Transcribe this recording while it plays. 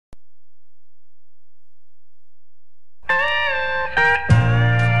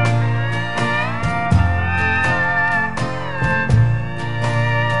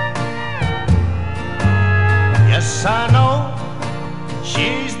Yes, I know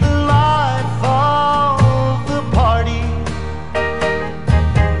she's the life of the party,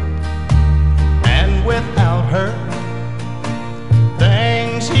 and without her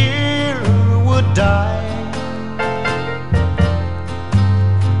things here would die.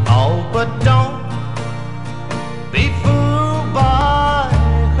 Oh, but don't be fooled by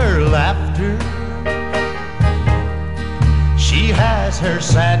her laughter. She has her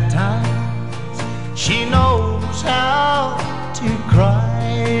sad times, she knows how to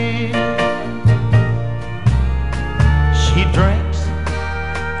cry. She drinks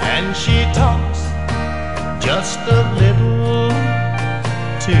and she talks just a little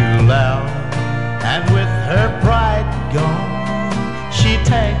too loud, and with her pride gone, she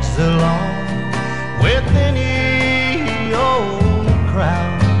tags along with any old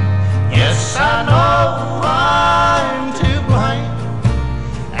crowd. Yes, I know I'm to blame,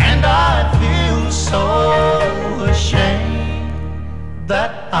 and I feel so ashamed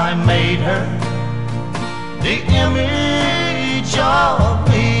that I made her the image of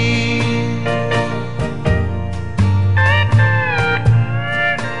me.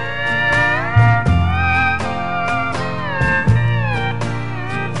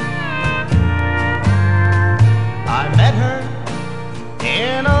 I met her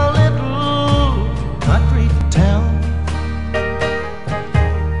in a little country town.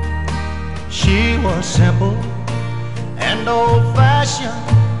 She was simple and old-fashioned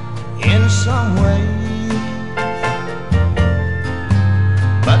in some ways,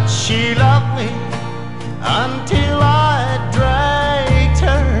 but she loved me until I dragged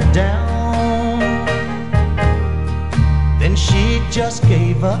her down. Then she just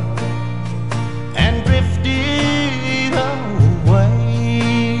gave up and drifted away.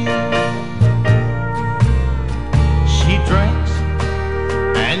 She drinks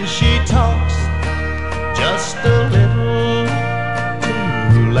and she talks just a little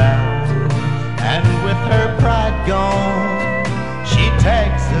too loud, and with her pride gone, she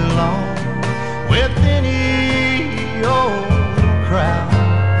tags along with any old crowd.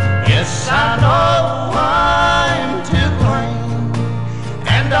 Yes, I know I'm to blame,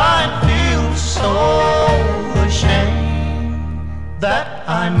 and I feel so ashamed that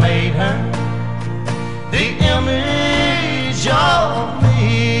I made her the image